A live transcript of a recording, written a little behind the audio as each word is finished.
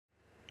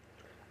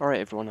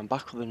Alright everyone, I'm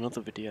back with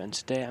another video, and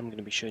today I'm going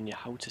to be showing you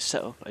how to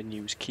set up and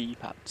use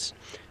keypads.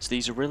 So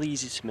these are really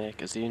easy to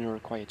make as they only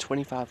require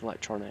 25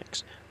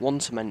 electronics,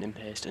 1 cementing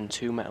paste and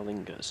 2 metal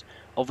ingots.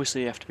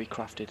 Obviously they have to be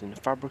crafted in a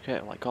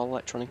fabricator like all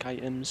electronic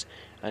items,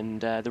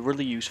 and they're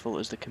really useful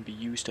as they can be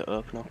used to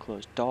open or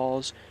close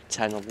doors,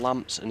 turn on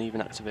lamps and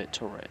even activate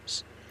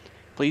turrets.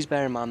 Please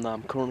bear in mind that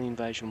I'm currently in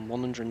version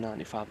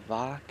 195 of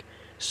ARK,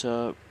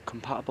 so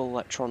compatible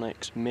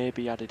electronics may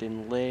be added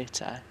in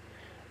later.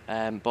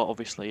 But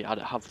obviously I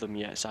don't have them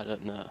yet, so I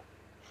don't know.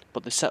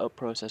 But the setup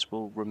process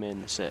will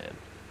remain the same.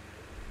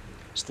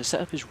 So the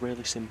setup is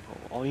really simple.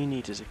 All you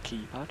need is a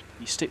keypad.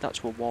 You stick that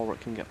to a wall where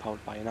it can get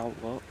powered by an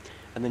outlet,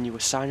 and then you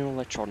assign your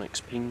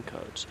electronics pin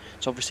codes.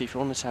 So obviously if you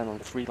want to turn on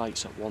 3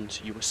 lights at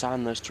once, you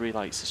assign those 3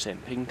 lights the same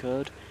pin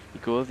code. You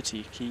go over to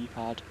your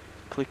keypad,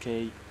 click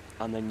E,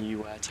 and then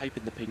you type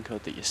in the pin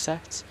code that you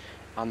set,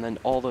 and then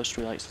all those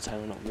 3 lights will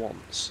turn on at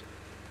once.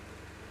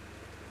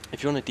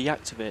 If you want to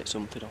deactivate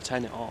something or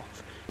turn it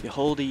off, you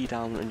hold E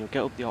down and you'll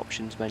get up the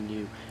options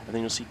menu, and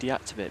then you'll see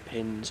deactivate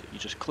pins. You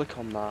just click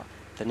on that,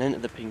 then enter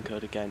the pin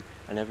code again,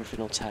 and everything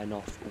will turn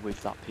off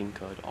with that pin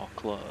code or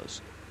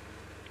close.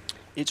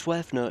 It's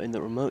worth noting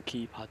that remote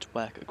keypads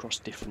work across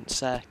different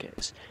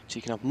circuits, so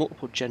you can have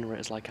multiple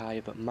generators like I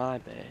have at my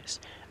base,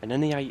 and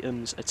any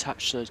items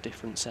attached to those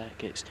different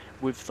circuits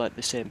with like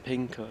the same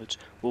pin codes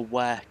will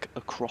work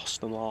across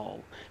them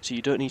all, so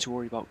you don't need to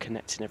worry about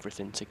connecting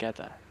everything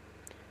together.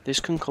 This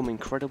can come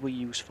incredibly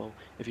useful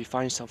if you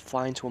find yourself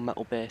flying to a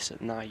metal base at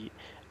night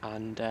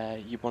and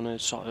you want to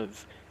sort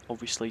of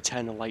obviously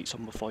turn the lights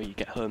on before you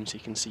get home so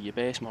you can see your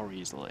base more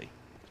easily.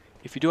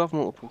 If you do have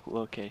multiple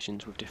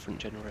locations with different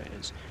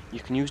generators, you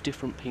can use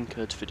different pin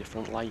codes for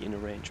different lighting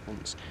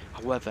arrangements.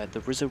 However,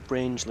 there is a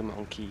range limit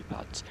on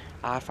keypads.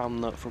 I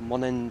found that from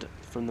one end,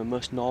 from the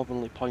most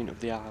northerly point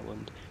of the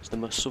island to the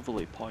most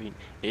southerly point,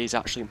 it is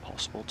actually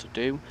impossible to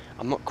do.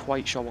 I'm not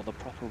quite sure what the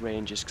proper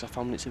range is because I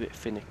found it's a bit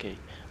finicky,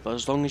 but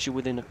as long as you're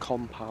within a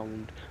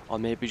compound or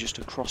maybe just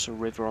across a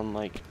river on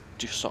like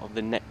just sort of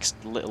the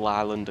next little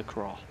island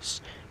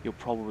across, you'll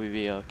probably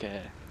be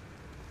okay.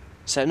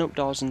 Setting up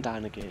doors and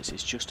diner gates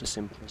is just as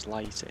simple as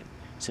lighting.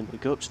 Simply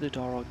go up to the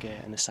door or gate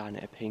and assign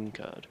it a pin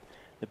code.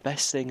 The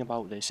best thing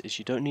about this is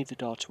you don't need the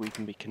door to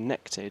even be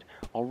connected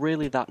or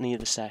really that near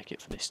the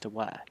circuit for this to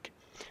work.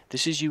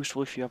 This is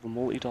useful if you have a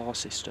multi-door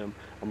system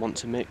and want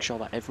to make sure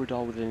that every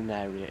door within an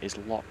area is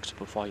locked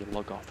before you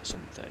log off or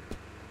something.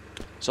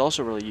 It's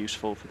also really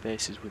useful for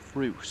bases with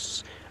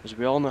roosts, as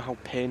we all know how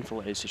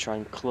painful it is to try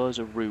and close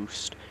a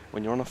roost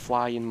when you're on a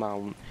flying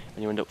mount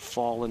and you end up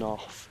falling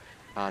off.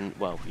 And,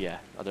 well, yeah,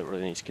 I don't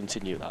really need to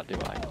continue that, do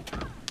I?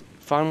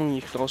 Finally,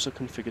 you can also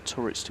configure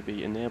turrets to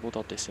be enabled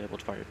or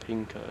disabled via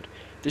pin code.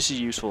 This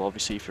is useful,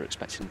 obviously, if you're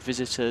expecting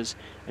visitors,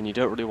 and you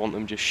don't really want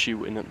them just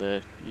shooting at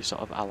your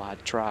sort of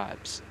allied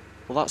tribes.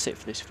 Well, that's it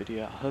for this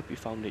video. I hope you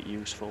found it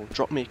useful.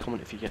 Drop me a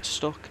comment if you get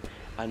stuck,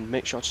 and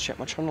make sure to check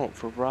my channel out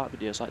for other art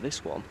videos like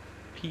this one.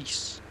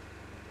 Peace.